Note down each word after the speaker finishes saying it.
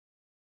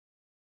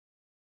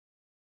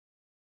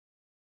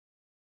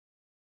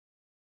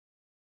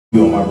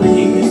You on my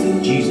forgiveness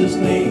in Jesus'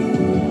 name.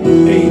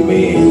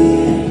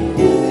 Amen.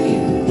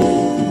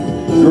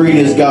 Great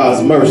is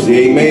God's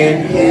mercy,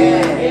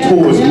 amen,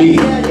 towards me.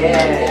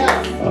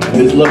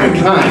 His loving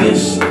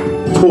kindness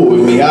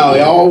towards me. How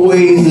he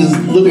always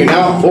is looking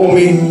out for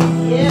me,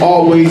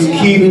 always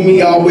keeping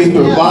me, always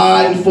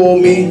providing for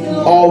me,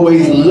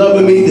 always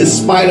loving me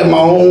despite of my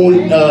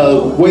own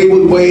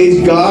wayward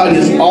ways. God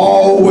has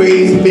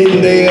always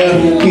been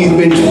there. He's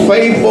been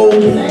faithful.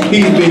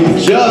 He's been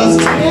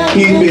just.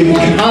 He's been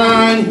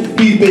kind.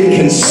 He's been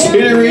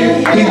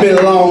considerate. He's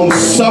been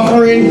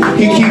long-suffering.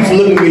 He keeps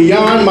looking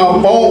beyond my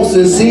faults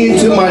and seeing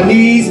to my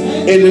needs.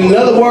 And in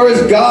other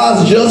words,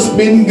 God's just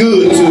been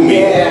good to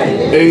me.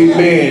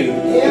 Amen.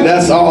 And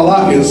that's all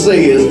I can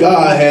say is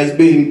God has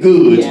been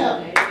good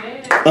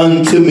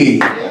unto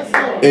me.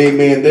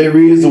 Amen. There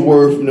is a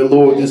word from the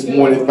Lord this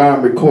morning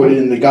found recorded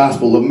in the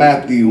Gospel of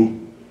Matthew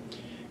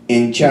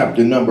in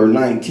chapter number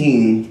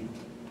 19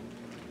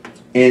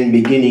 and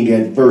beginning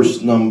at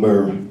verse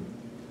number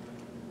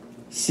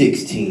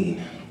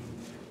 16.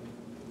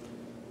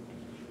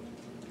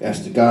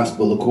 That's the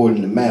Gospel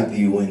according to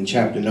Matthew in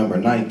chapter number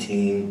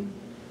 19,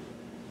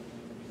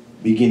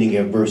 beginning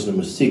at verse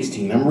number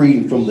 16. I'm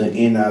reading from the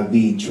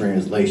NIV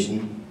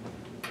translation.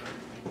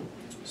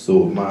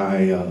 So if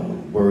my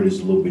word is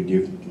a little bit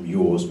different from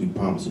yours, we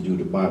promise to do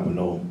the Bible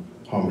no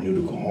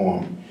hermeneutical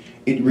harm.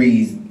 It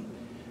reads,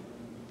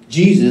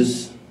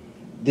 Just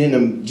then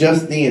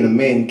a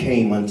man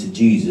came unto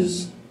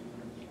Jesus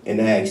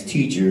and asked,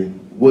 Teacher,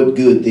 what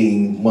good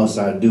thing must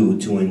I do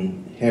to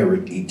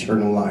inherit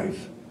eternal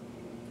life?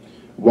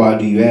 Why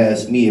do you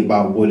ask me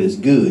about what is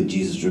good?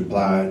 Jesus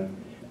replied,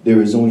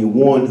 There is only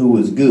one who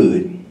is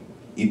good.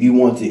 If you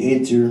want to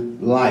enter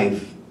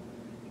life,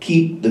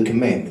 keep the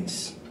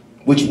commandments.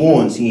 Which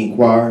ones? He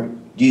inquired.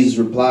 Jesus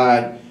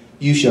replied,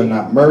 You shall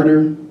not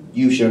murder,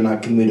 you shall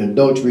not commit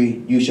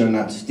adultery, you shall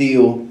not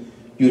steal,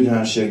 you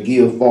shall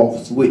give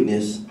false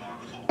witness,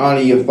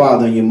 honor your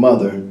father and your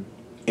mother,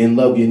 and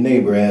love your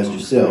neighbor as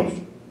yourself.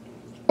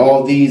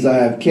 All these I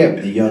have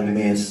kept, the young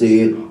man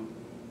said.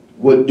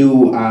 What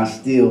do I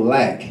still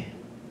lack?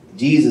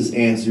 Jesus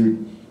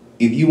answered,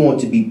 If you want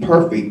to be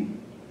perfect,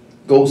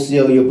 go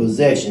sell your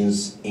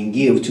possessions and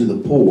give to the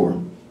poor,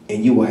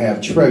 and you will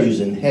have treasures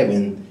in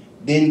heaven.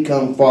 Then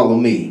come follow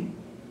me.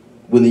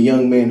 When the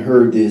young man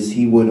heard this,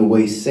 he went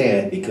away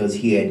sad because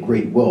he had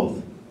great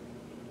wealth.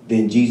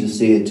 Then Jesus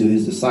said to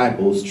his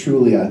disciples,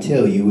 Truly I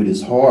tell you, it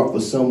is hard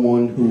for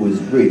someone who is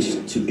rich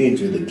to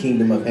enter the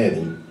kingdom of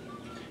heaven.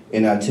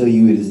 And I tell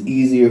you, it is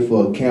easier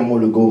for a camel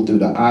to go through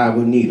the eye of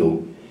a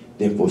needle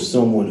than for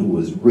someone who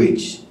is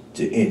rich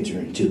to enter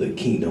into the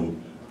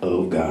kingdom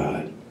of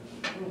God.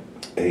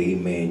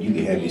 Amen. You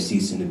can have your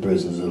seats in the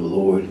presence of the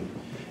Lord.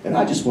 And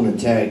I just want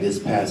to tag this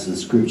passage of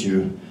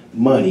scripture,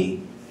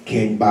 money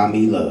can't buy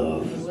me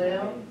love.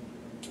 Well.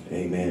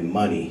 Amen.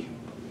 Money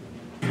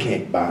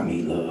can't buy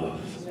me love.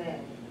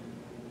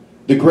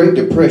 The Great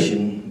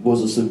Depression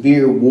was a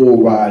severe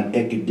worldwide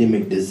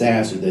economic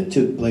disaster that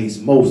took place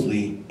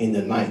mostly in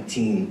the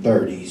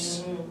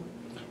 1930s.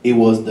 It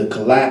was the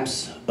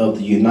collapse of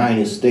the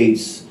United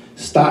States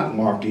stock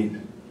market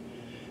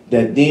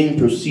that then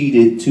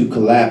proceeded to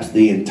collapse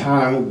the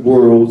entire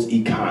world's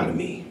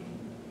economy.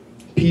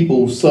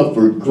 People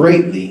suffered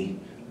greatly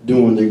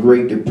during the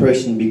Great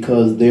Depression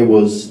because there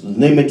was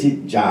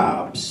limited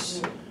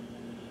jobs.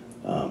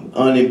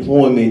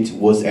 Unemployment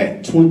was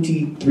at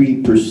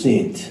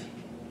 23%.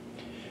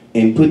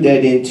 And put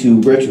that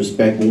into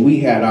retrospect, when we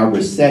had our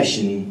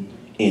recession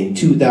in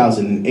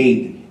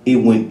 2008, it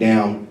went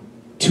down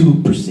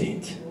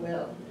 2%.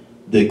 Well.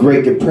 The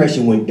Great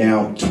Depression went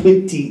down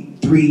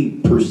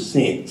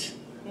 23%.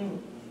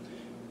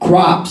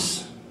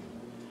 Crops,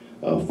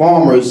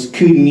 farmers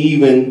couldn't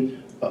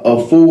even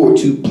afford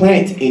to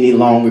plant any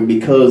longer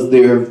because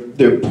their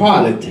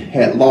product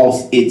had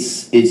lost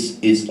its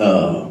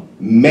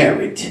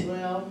merit.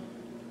 Well.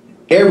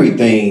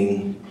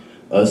 Everything,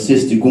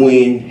 Sister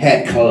Gwen,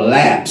 had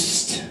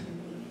collapsed,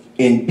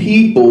 and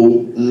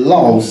people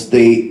lost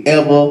their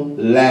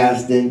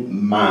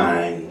everlasting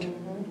mind.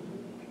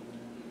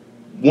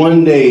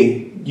 One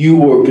day you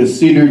were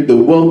considered the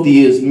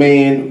wealthiest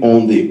man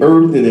on the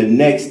earth, and the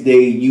next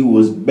day you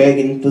was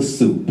begging for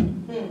soup,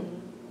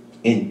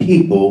 and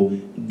people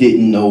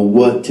didn't know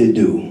what to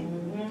do.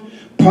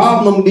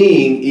 Problem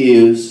being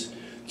is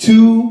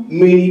too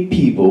many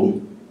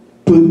people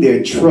put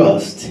their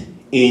trust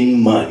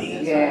in money.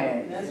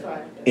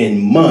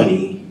 And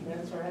money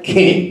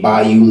can't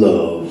buy you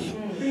love.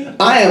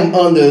 I am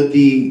under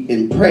the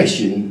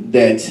impression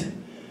that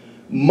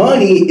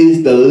money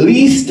is the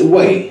least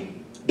way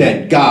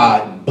that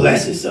God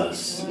blesses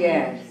us.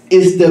 Yes.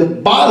 It's the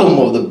bottom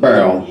of the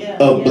barrel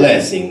of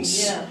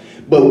blessings. Yeah.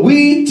 But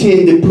we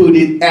tend to put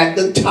it at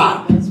the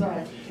top. That's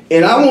right.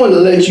 And I want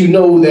to let you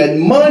know that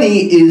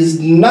money is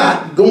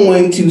not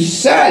going to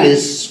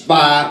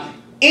satisfy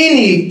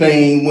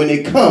anything when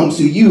it comes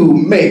to you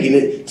making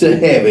it to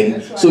heaven.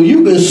 Right. So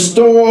you can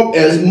store up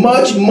as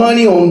much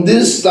money on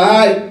this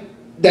side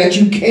that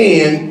you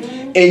can,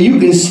 and you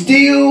can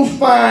still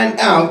find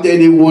out that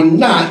it will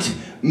not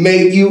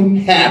make you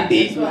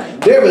happy.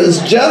 There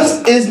is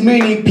just as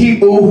many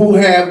people who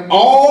have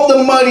all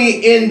the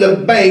money in the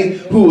bank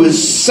who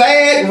is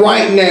sad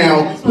right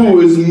now, who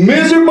is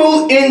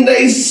miserable in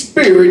their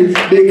spirit,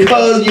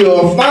 because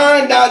you'll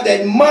find out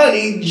that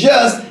money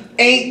just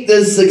ain't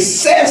the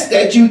success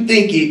that you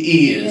think it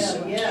is.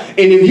 And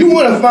if you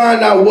want to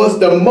find out what's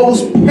the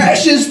most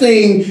precious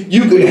thing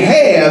you could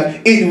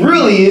have, it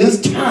really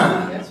is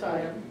time. That's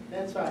right.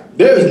 That's right.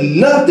 There's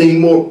nothing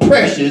more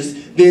precious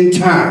than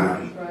time.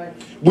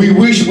 We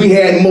wish we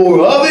had more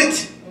of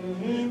it.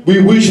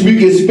 We wish we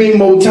could spend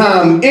more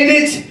time in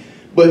it.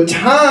 But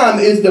time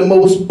is the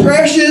most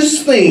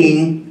precious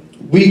thing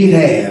we can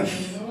have.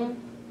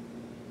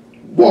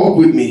 Walk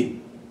with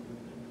me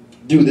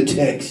through the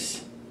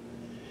text.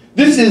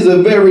 This is a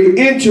very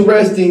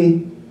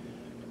interesting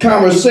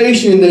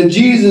conversation that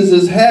Jesus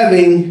is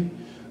having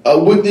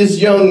with this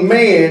young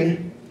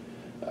man,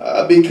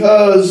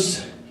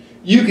 because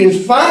you can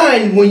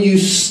find, when you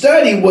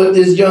study what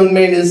this young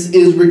man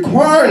is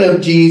requiring of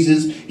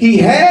Jesus, he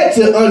had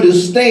to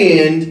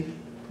understand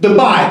the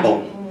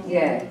Bible.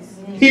 Yes.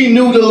 He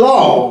knew the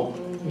law,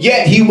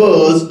 yet he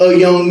was a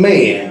young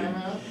man.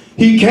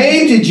 He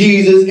came to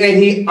Jesus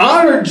and he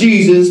honored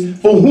Jesus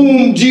for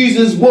whom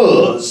Jesus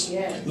was.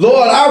 Yes.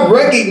 Lord, I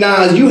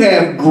recognize you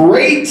have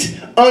great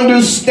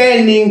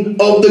understanding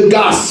of the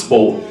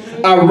gospel.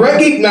 I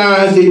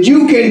recognize that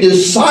you can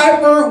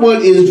decipher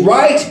what is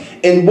right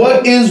and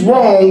what is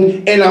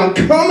wrong, and I'm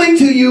coming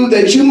to you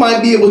that you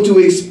might be able to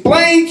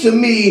explain to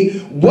me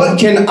what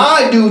can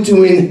I do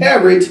to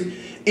inherit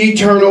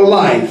eternal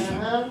life.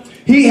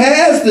 He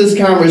has this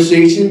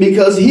conversation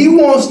because he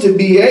wants to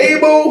be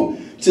able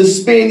to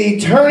spend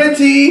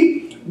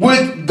eternity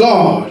with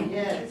God.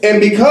 And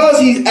because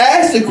he's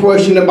asked a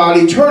question about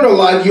eternal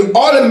life, you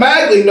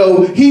automatically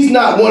know he's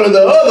not one of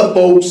the other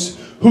folks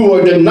who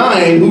are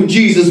denying who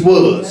Jesus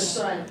was.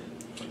 That's right.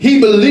 He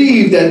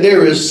believed that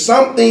there is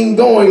something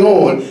going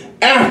on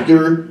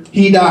after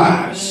he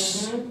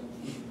dies.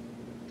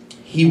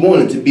 He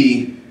wanted to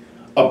be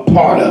a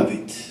part of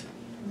it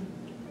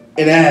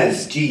and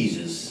asked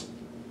Jesus,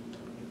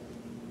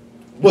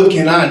 what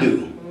can I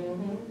do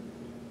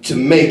to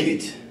make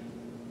it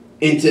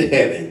into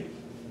heaven?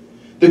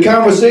 The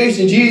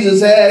conversation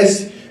Jesus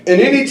has,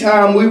 and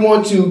anytime we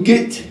want to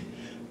get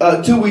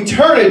to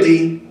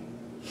eternity,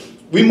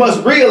 we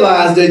must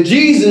realize that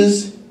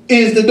Jesus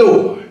is the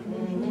door.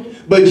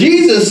 But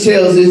Jesus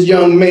tells this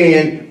young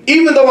man,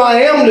 even though I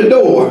am the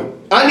door,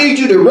 I need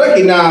you to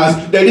recognize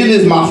that it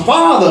is my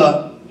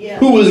Father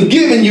who has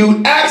given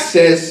you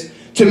access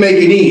to make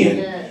it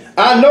in.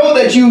 I know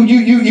that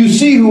you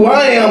see who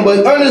I am,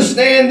 but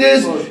understand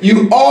this,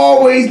 you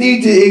always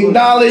need to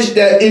acknowledge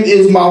that it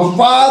is my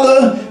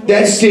Father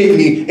that sent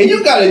me. And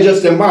you got to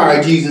just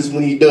admire Jesus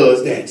when he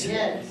does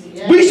that.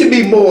 We should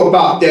be more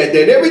about that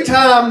every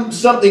time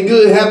something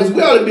good happens,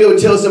 we ought to be able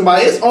to tell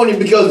somebody it's only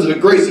because of the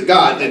grace of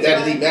God that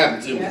has even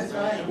happened to me.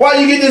 Why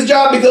you get this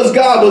job? Because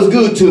God was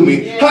good to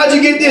me. How'd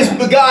you get this?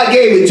 God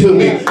gave it to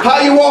me. How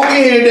you walk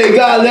in here today?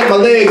 God let my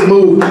legs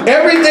move.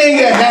 Everything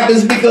that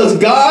happens because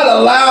God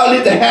allowed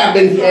it to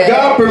happen.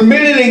 God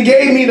permitted and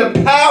gave me the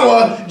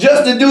power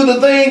just to do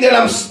the thing that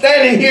I'm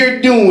standing here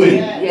doing.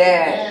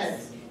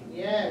 Yes.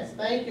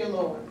 Thank you,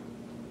 Lord.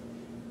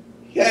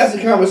 He has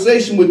a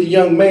conversation with the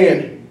young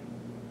man.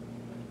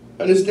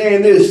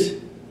 Understand this.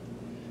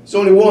 It's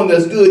only one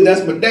that's good, and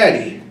that's my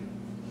daddy.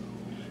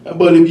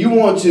 But if you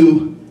want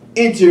to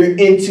enter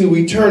into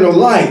eternal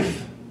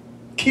life,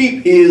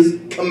 keep his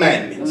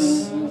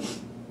commandments.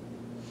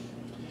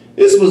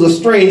 This was a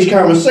strange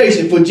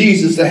conversation for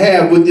Jesus to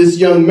have with this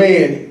young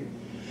man.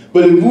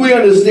 But if we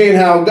understand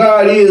how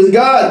God is,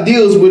 God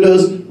deals with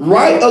us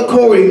right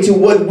according to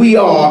what we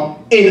are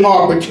in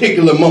our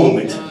particular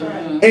moment.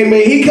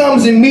 Amen. He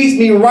comes and meets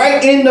me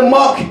right in the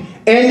muck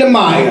and the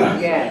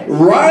mire.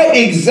 Right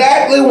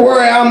exactly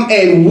where I'm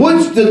at.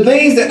 What's the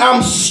things that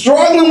I'm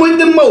struggling with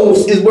the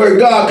most is where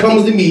God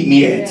comes to meet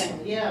me at.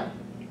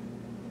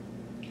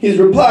 His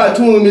reply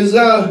to him is,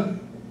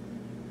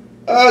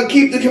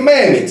 keep the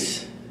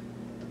commandments.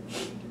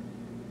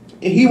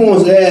 And he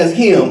wants to ask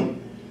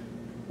him,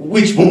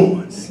 which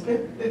ones?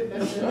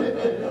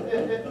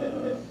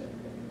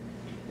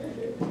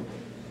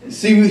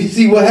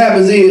 See what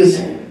happens is,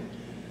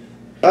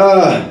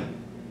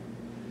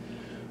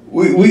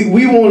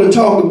 we want to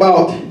talk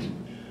about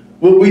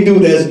what we do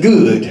that's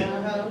good.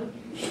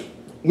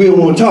 We don't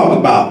want to talk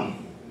about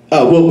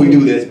what we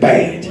do that's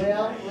bad.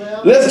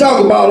 Let's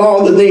talk about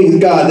all the things,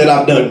 God, that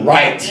I've done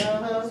right.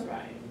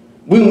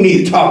 We don't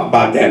need to talk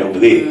about that over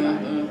there.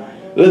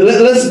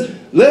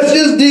 Let's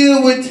just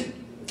deal with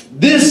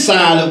this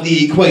side of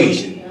the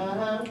equation.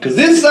 Because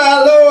this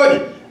side,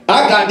 Lord,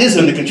 I got this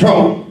under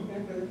control.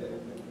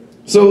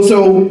 So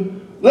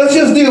let's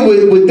just deal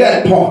with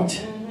that part.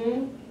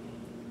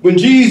 When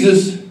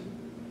Jesus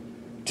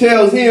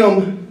tells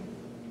him,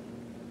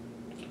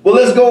 well,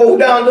 let's go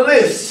down the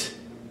list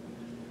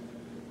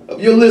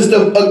of your list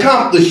of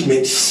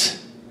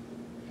accomplishments.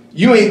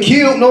 You ain't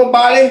killed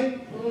nobody.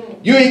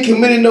 You ain't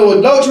committed no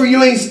adultery.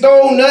 You ain't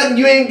stole nothing.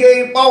 You ain't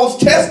gave false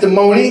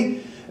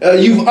testimony.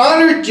 You've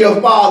honored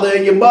your father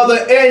and your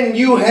mother, and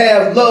you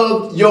have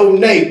loved your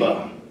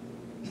neighbor.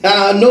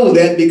 I know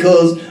that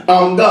because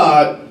I'm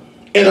God,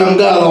 and I'm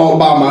God all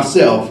by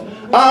myself.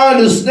 I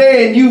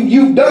understand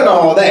you've done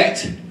all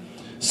that.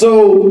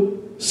 So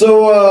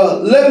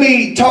let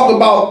me talk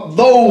about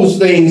those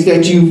things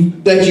that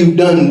you've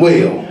done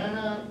well.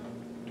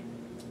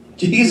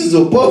 Jesus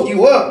will puff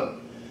you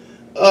up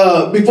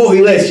before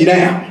he lets you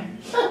down.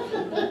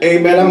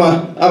 Amen.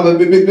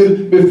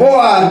 Before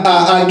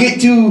I get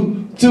to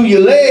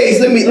your legs,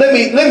 let me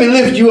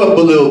lift you up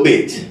a little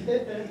bit.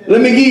 Let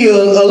me give you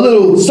a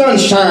little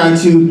sunshine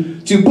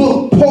to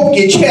poke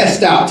your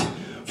chest out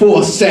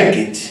for a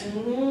second.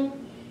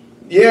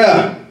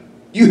 Yeah,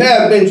 you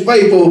have been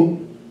faithful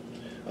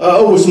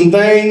over some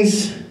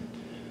things.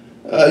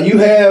 You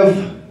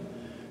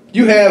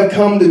have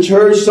come to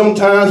church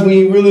sometimes when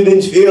you really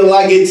didn't feel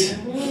like it.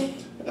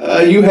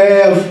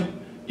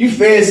 You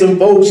fed some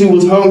folks who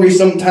was hungry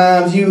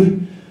sometimes.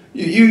 You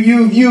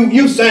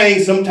sang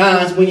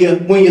sometimes when your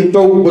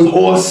throat was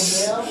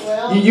hoarse.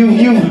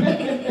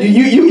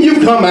 You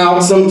come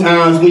out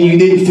sometimes when you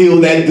didn't feel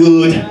that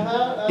good.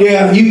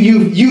 Yeah,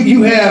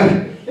 you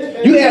have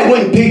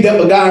went and picked up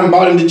a guy and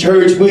brought him to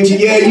church with you.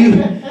 Yeah,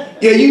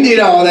 you did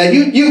all that.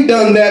 You've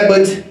done that,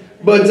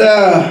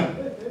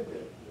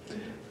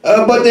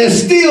 but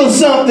there's still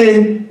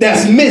something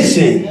that's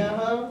missing.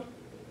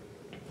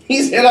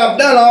 He said, I've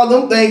done all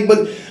them things,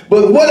 but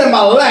what am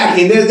I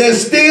lacking?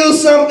 There's still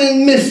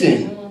something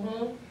missing.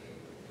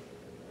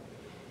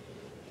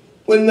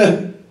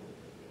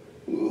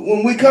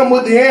 When we come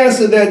with the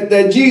answer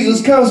that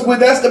Jesus comes with,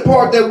 that's the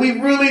part that we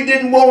really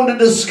didn't want to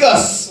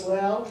discuss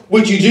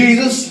with you,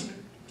 Jesus.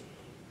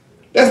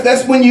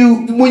 That's when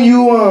you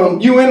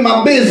in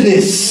my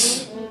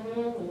business.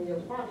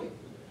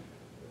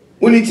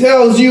 When he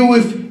tells you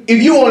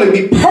if you want to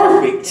be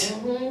perfect,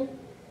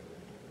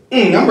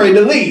 I'm ready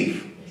to leave.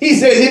 He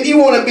says if you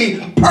want to be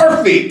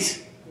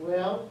perfect,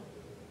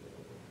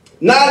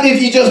 not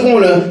if you just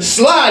want to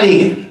slide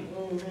in,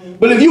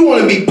 but if you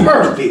want to be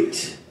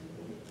perfect,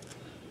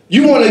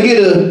 you want to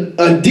get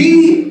a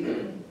D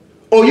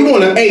or you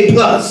want an A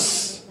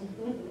plus.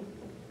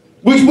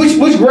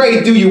 Which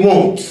grade do you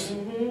want?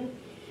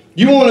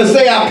 You want to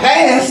say I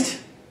passed?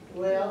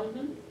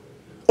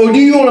 Or do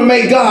you want to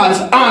make God's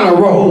honor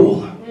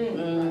roll?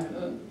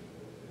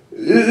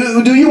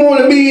 Do you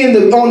want to be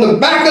on the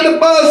back of the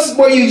bus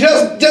where you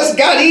just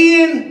got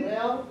in?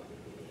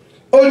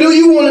 Or do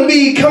you want to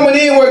be coming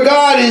in where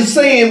God is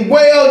saying,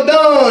 well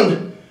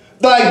done,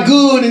 thy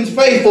good and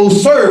faithful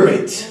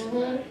servant?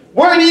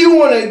 Where do you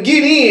want to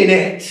get in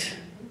at?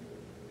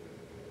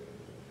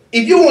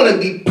 If you want to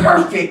be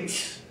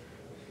perfect,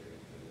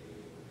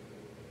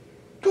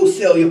 go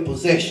sell your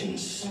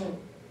possessions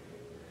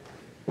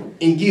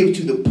and give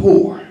to the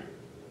poor,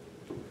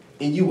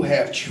 and you will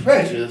have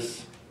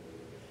treasures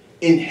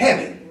in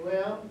heaven.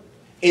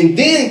 And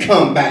then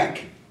come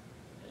back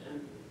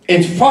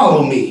and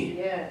follow me.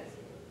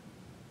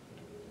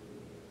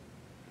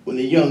 When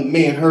the young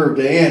man heard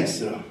the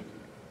answer,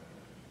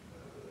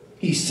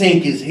 he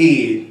sank his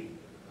head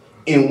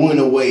and went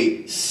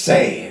away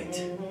sad.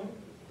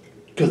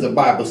 Because the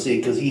Bible said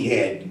because he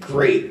had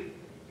great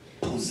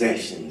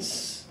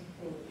possessions.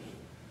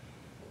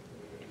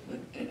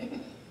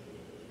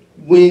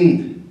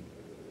 When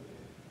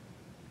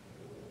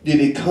did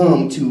it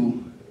come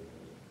to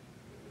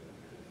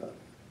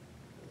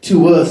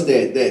us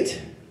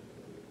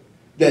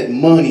that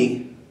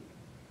money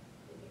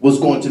was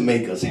going to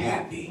make us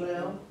happy?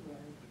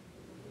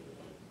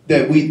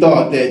 That we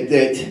thought that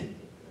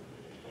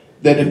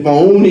if I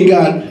only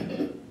got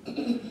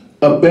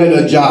a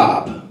better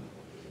job,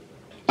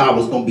 I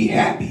was going to be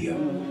happier.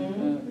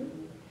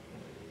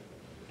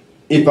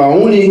 If I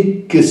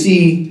only could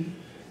see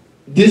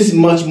this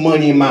much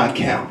money in my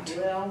account,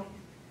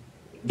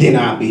 then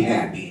I'll be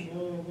happy.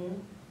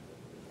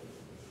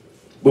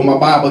 But my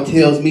Bible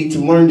tells me to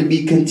learn to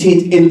be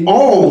content in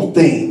all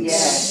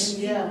things.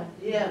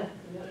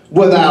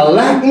 Whether I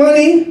lack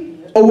money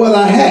or whether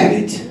I have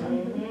it.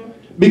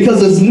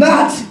 Because it's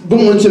not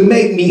going to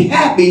make me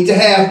happy to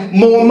have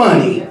more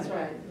money. That's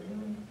right.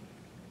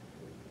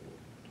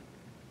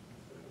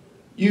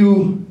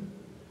 You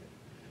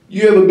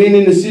ever been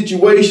in a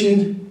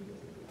situation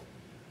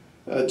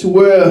to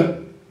where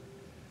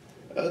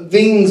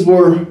things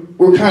were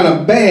kind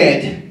of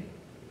bad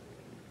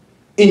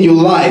in your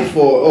life,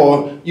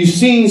 or you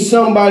seen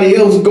somebody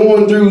else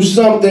going through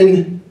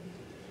something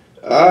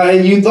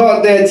and you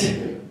thought that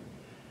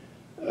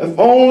if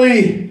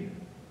only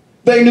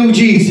they knew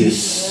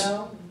Jesus,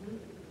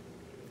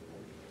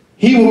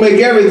 he will make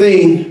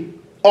everything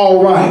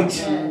all right.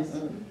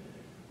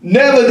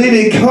 Never did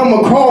it come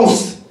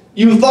across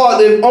you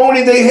thought if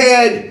only they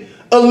had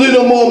a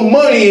little more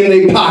money in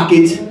their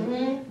pocket,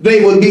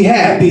 they would be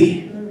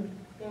happy.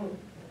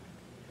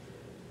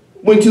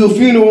 Went to a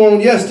funeral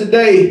on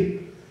yesterday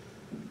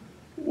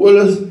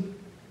where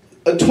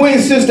a twin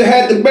sister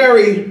had to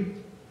bury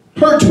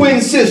her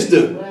twin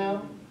sister.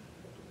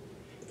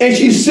 And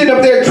she's sitting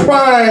up there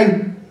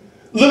crying,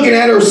 looking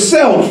at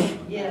herself.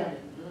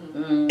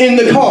 And in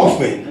the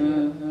coffin.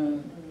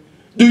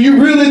 Do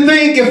you really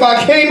think if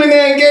I came in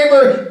there and gave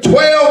her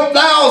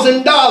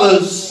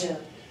 $12,000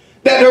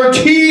 that her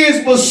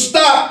tears would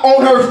stop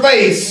on her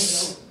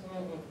face?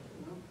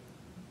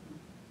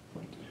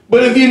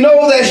 But if you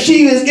know that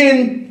she is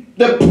in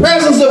the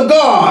presence of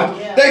God,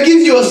 that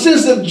gives you a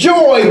sense of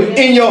joy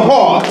in your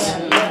heart.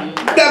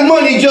 That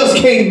money just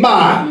can't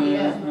buy.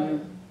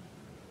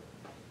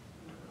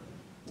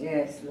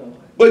 Yes, Lord.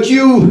 But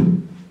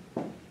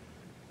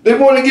they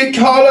want to get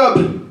caught up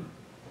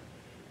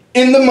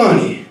in the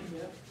money.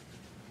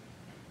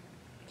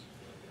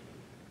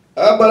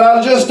 But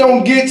I just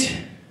don't get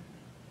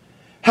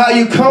how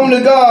you come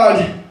to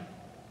God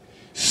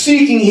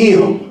seeking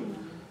Him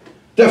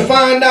to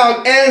find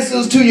out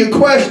answers to your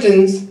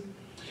questions,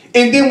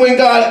 and then when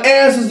God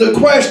answers the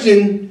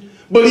question,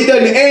 but He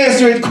doesn't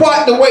answer it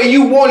quite the way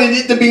you wanted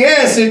it to be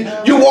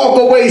answered, you walk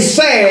away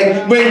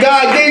sad when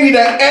God gave you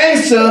the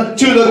answer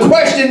to the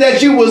question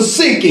that you were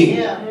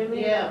seeking.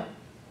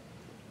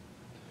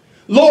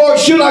 Lord,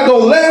 should I go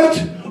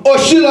left or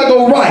should I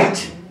go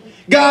right?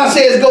 God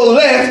says go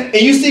left,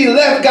 and you see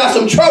left got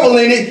some trouble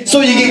in it,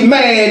 so you get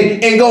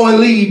mad and go and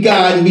leave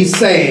God and be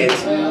sad.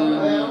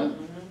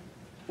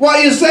 Why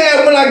are you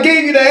sad when I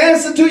gave you the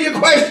answer to your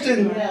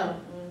question?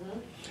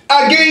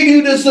 I gave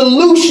you the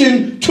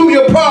solution to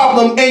your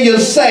problem and you're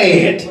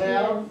sad.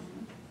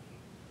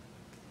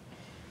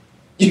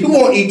 You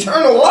want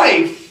eternal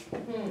life,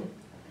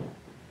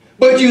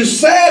 but you're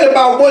sad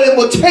about what it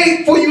will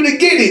take for you to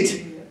get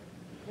it.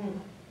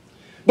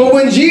 But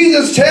when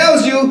Jesus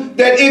tells you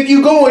that if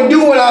you go and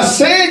do what I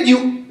said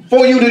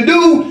for you to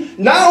do,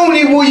 not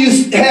only will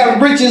you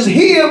have riches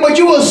here, but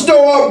you will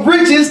store up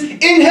riches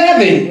in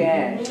heaven.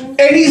 Yes.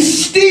 And He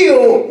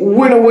still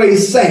went away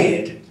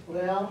sad.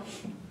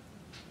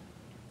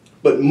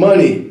 But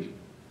money,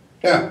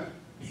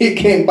 it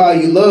can't buy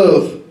you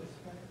love.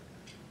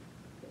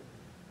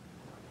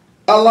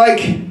 I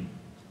like,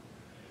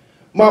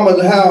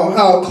 Mama,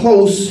 how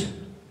close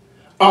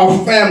our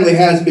family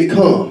has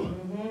become.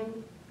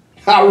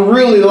 I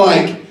really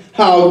like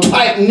how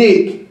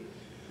tight-knit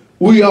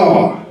we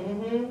are.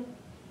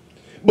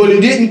 But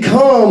it didn't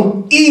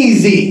come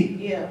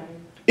easy.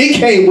 It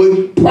came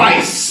with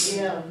price.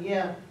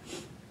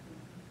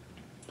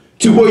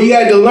 To where you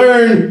had to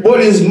learn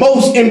what is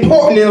most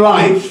important in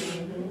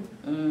life.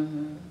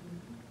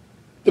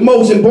 The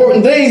most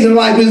important things in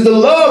life is the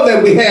love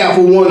that we have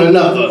for one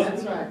another.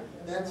 That's right.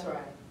 That's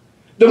right.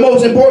 The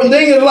most important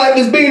thing in life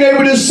is being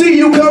able to see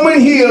you coming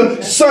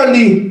here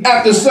Sunday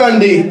after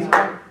Sunday.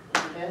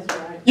 That's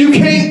right. You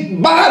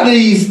can't buy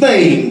these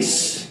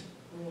things.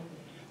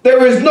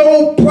 There is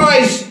no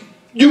price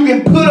you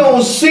can put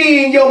on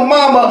seeing your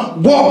mama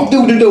walk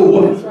through the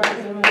door. That's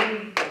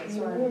right. That's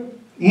right.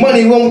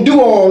 Money won't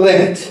do all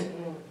that.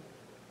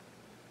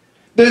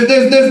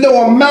 There's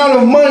no amount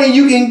of money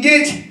you can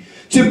get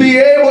to be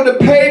able to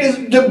pay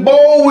to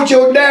bowl with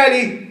your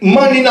daddy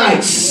Monday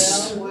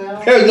nights.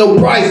 There's no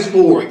price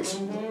for it.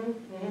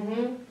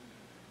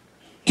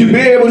 To be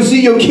able to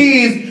see your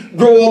kids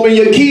grow up and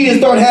your kids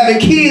start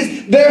having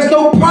kids, there's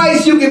no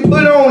price you can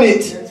put on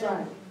it. That's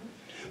right.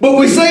 But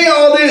we say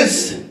all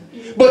this,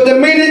 but the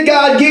minute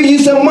God gives you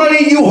some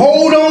money, you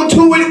hold on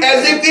to it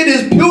as if it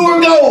is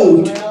pure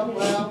gold.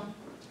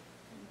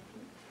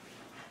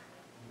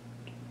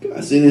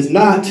 God said it's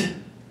not.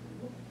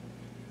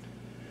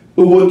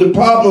 But what the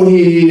problem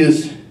here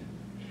is,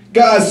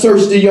 God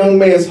searched the young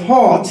man's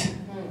heart,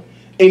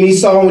 and He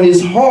saw in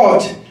his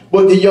heart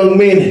what the young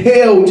man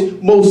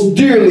held most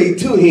dearly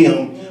to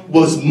him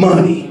was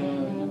money.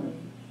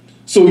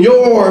 So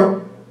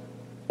your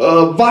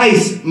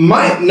vice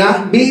might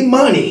not be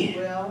money.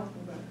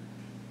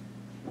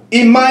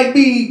 It might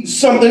be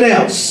something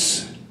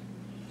else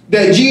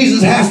that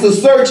Jesus has to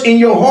search in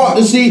your heart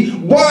to see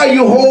why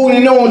you're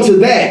holding on to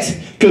that.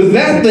 Because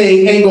that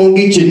thing ain't going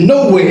to get you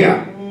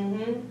nowhere.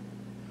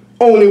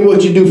 Only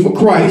what you do for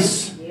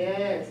Christ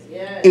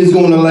is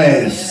going to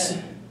last.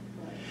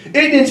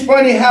 Isn't it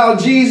funny how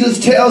Jesus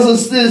tells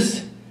us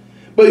this,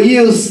 but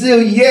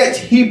yet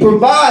He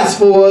provides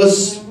for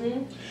us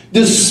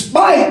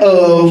despite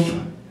of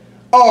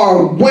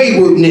our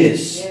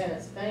waywardness.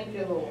 Yes, thank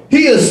you, Lord.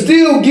 He'll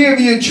still give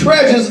you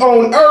treasures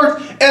on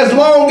earth as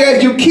long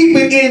as you keep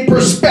it in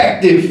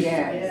perspective.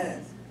 Yes.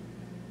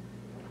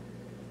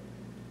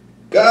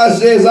 God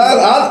says,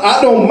 I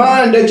don't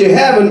mind that you're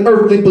having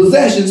earthly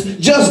possessions,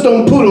 just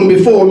don't put them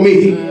before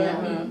me.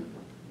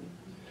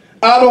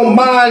 I don't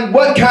mind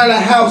what kind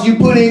of house you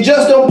put in.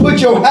 Just don't put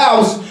your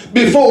house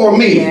before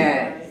me.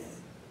 Yes.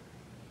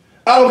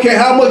 I don't care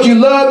how much you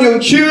love your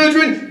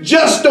children.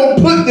 Just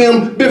don't put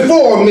them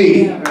before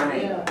me.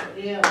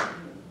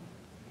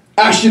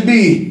 I should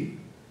be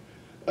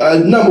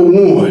number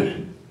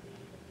one.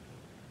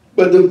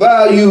 But the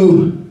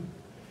value,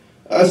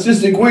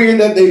 Sister Gwen,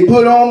 that they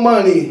put on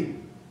money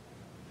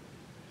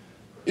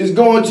is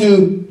going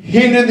to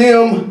hinder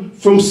them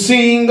from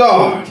seeing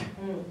God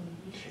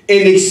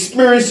and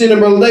experiencing a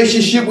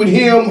relationship with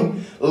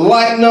Him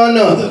like none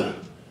other.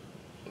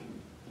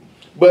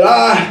 But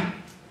I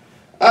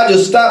I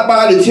just stopped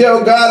by to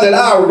tell God that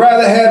I would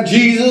rather have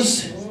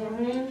Jesus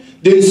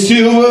than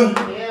silver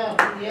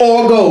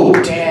or gold.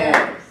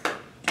 Yes.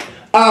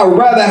 I would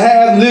rather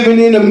have living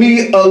in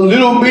me a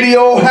little bitty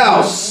old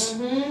house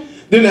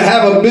than to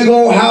have a big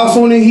old house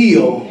on the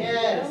hill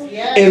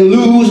and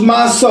lose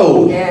my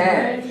soul.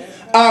 Yes.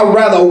 I'd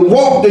rather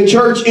walk the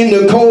church in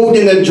the cold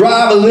than to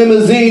drive a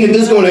limousine if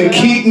it's going to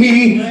keep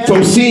me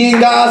from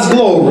seeing God's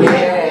glory.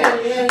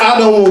 I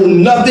don't want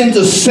nothing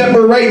to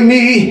separate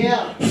me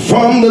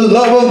from the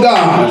love of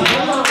God.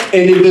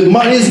 And if the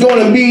money is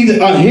going to be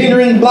a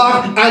hindering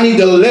block, I need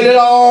to let it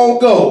all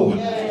go.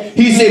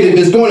 He said if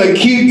it's going to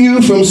keep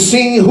you from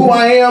seeing who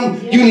I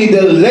am, you need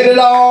to let it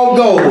all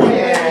go.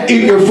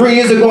 If your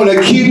friends are going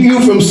to keep you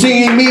from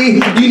seeing me,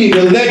 you need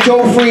to let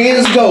your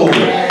friends go.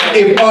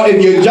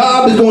 If your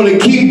job is going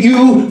to keep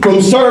you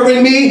from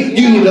serving me,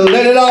 you need to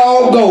let it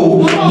all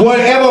go.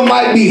 Whatever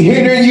might be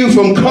hindering you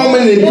from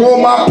coming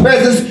before my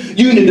presence,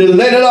 you need to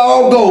let it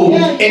all go.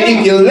 And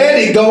if you let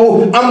it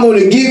go, I'm going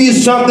to give you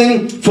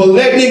something for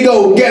letting it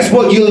go. Guess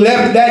what? You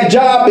left that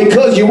job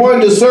because you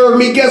wanted to serve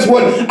me. Guess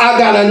what? I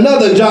got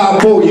another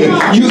job for you.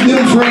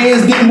 Them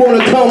friends didn't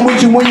want to come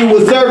with you when you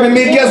were serving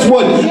me. Guess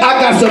what? I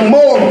got some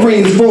more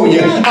friends for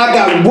you. I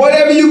got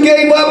whatever you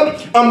gave up,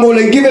 I'm going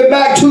to give it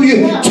back to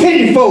you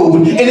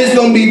tenfold. And it's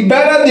going to be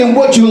better than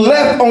what you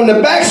left on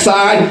the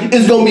backside.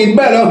 It's going to be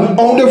better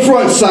on the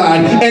front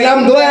side. And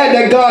I'm glad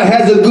that God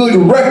has a good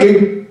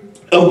record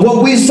of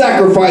what we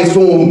sacrifice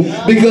for him,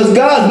 because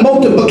God's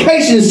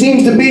multiplication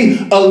seems to be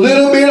a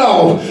little bit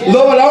off.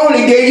 Lord, I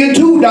only gave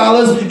you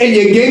 $2 and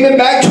you gave me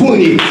back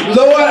 20.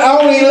 Lord, I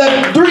only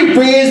left 3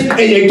 friends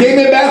and you gave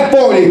me back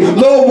 40.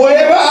 Lord,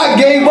 whatever I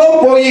gave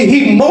up for you,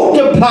 he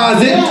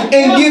multiplies it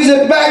and gives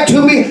it back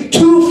to me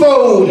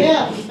twofold.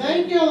 Yeah,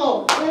 thank you,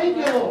 Lord. Thank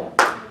you, Lord.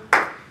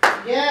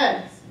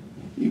 Yes.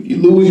 If you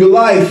lose your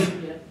life,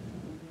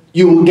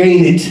 you will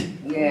gain it.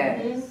 Yes.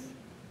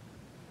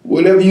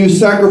 Whatever you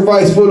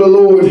sacrifice for the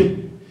Lord,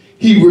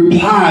 he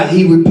replies,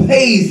 he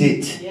repays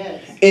it.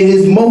 Yes. And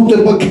his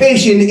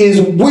multiplication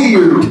is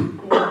weird.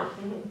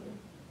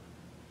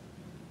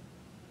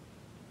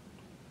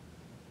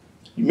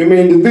 You remember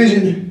in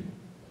division?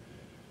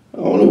 I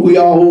don't know if we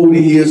all old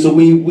in here, so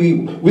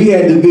we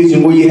had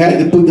division where you had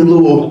to put the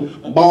little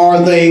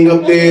bar thing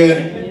up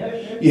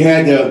there. You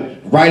had to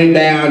write it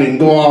down and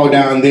go all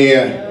down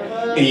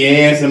there. And your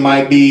answer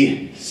might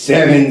be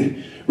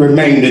 7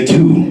 remainder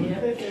 2.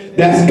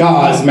 That's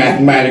God's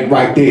mathematic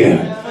right there.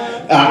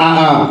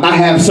 I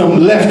have some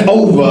left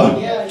over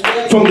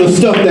from the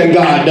stuff that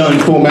God done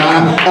for me.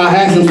 I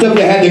had some stuff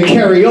that had to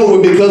carry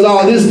over because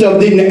all this stuff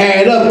didn't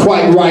add up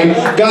quite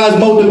right. God's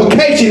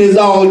multiplication is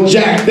all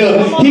jacked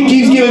up. He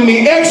keeps giving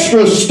me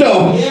extra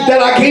stuff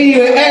that I can't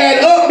even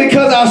add up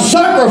because I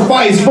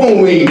sacrificed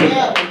for me.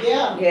 Yes.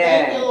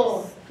 Thank you,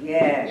 Lord.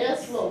 Yes.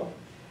 Yes, Lord.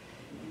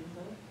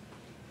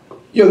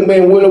 Young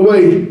man went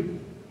away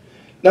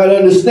not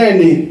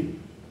understanding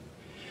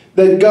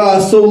that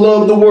God so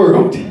loved the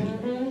world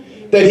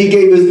that he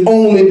gave his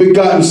only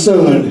begotten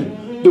son.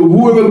 That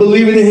whoever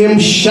believeth in him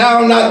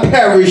shall not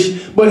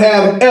perish but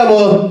have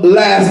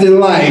everlasting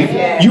life.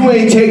 Yes. You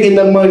ain't taking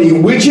the money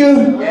with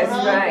you.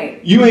 That's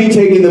right. You ain't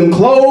taking them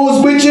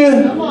clothes with you.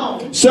 Come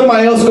on.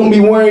 Somebody else gonna be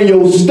wearing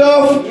your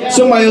stuff.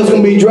 Somebody else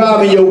gonna be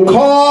driving your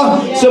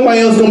car.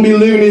 Somebody else gonna be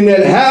living in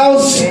that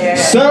house.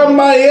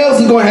 Somebody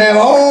else is gonna have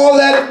all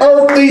that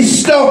earthly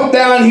stuff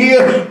down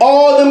here.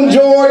 All them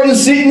Jordans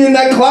sitting in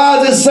that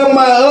closet.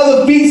 Somebody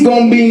other feet's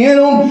gonna be in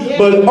them.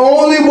 But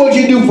only what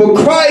you do for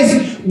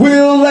Christ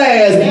will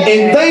last.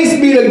 And thanks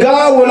be to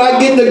God, when I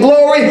get the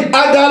glory,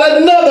 I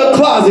got another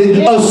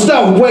closet of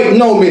stuff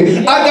waiting on me.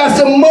 I got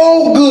some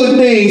more good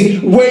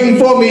things waiting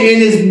for me,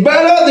 and it's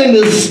better than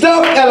the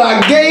stuff that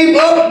I gave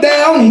up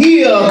down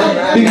here,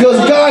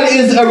 because God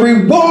is a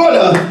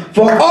rewarder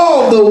for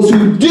all those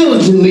who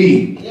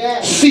diligently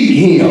seek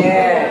him.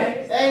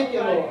 Yes. Thank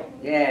you, Lord.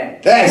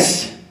 Yes.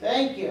 That's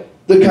Thank you.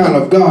 the kind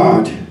of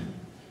God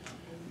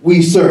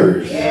we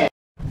serve.